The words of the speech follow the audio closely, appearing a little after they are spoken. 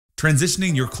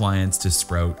Transitioning your clients to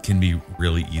Sprout can be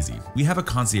really easy. We have a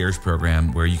concierge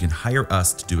program where you can hire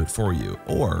us to do it for you,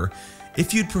 or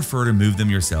if you'd prefer to move them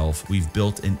yourself, we've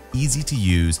built an easy to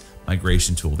use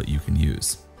migration tool that you can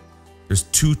use. There's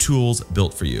two tools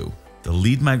built for you, the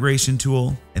lead migration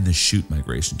tool and the shoot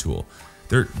migration tool.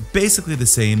 They're basically the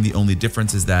same. The only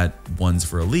difference is that one's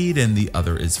for a lead and the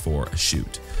other is for a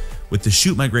shoot. With the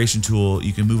shoot migration tool,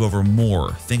 you can move over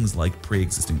more things like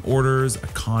pre-existing orders, a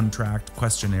contract,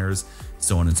 questionnaires,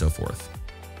 so on and so forth.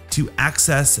 To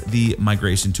access the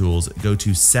migration tools, go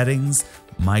to Settings,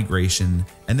 Migration,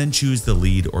 and then choose the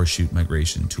lead or shoot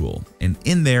migration tool. And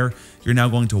in there, you're now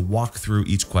going to walk through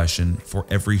each question for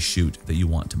every shoot that you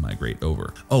want to migrate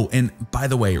over. Oh, and by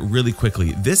the way, really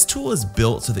quickly, this tool is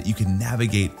built so that you can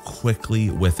navigate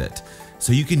quickly with it.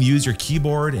 So you can use your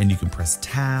keyboard and you can press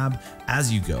tab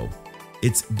as you go.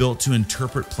 It's built to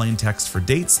interpret plain text for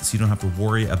dates, so you don't have to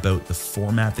worry about the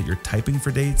format that you're typing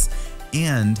for dates.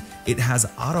 And it has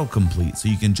autocomplete, so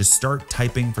you can just start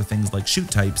typing for things like shoot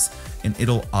types and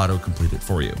it'll autocomplete it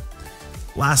for you.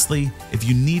 Lastly, if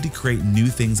you need to create new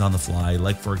things on the fly,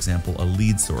 like for example, a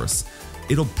lead source,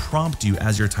 it'll prompt you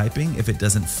as you're typing if it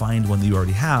doesn't find one that you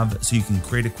already have, so you can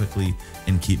create it quickly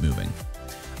and keep moving.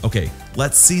 Okay,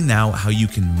 let's see now how you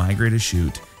can migrate a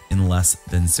shoot in less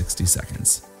than 60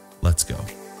 seconds. Let's go.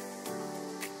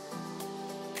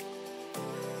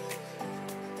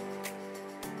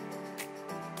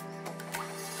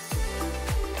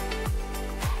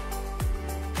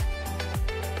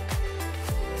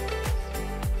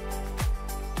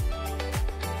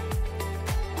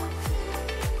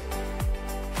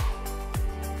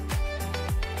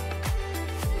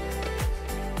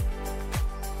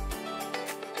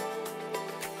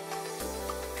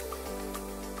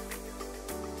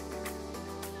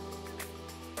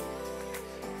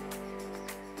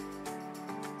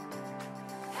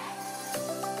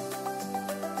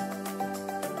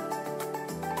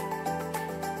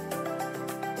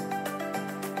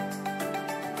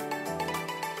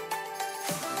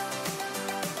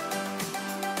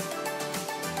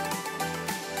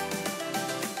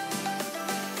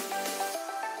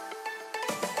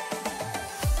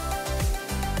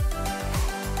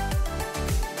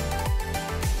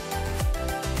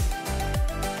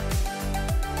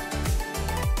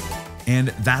 And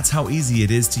that's how easy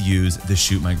it is to use the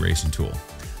shoot migration tool.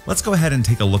 Let's go ahead and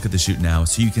take a look at the shoot now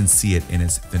so you can see it in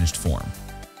its finished form.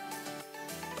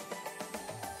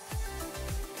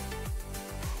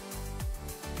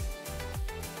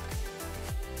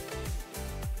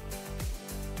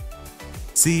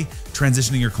 See,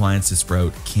 transitioning your clients to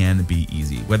Sprout can be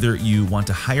easy, whether you want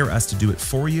to hire us to do it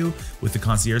for you with the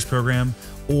concierge program,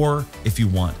 or if you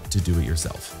want to do it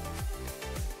yourself.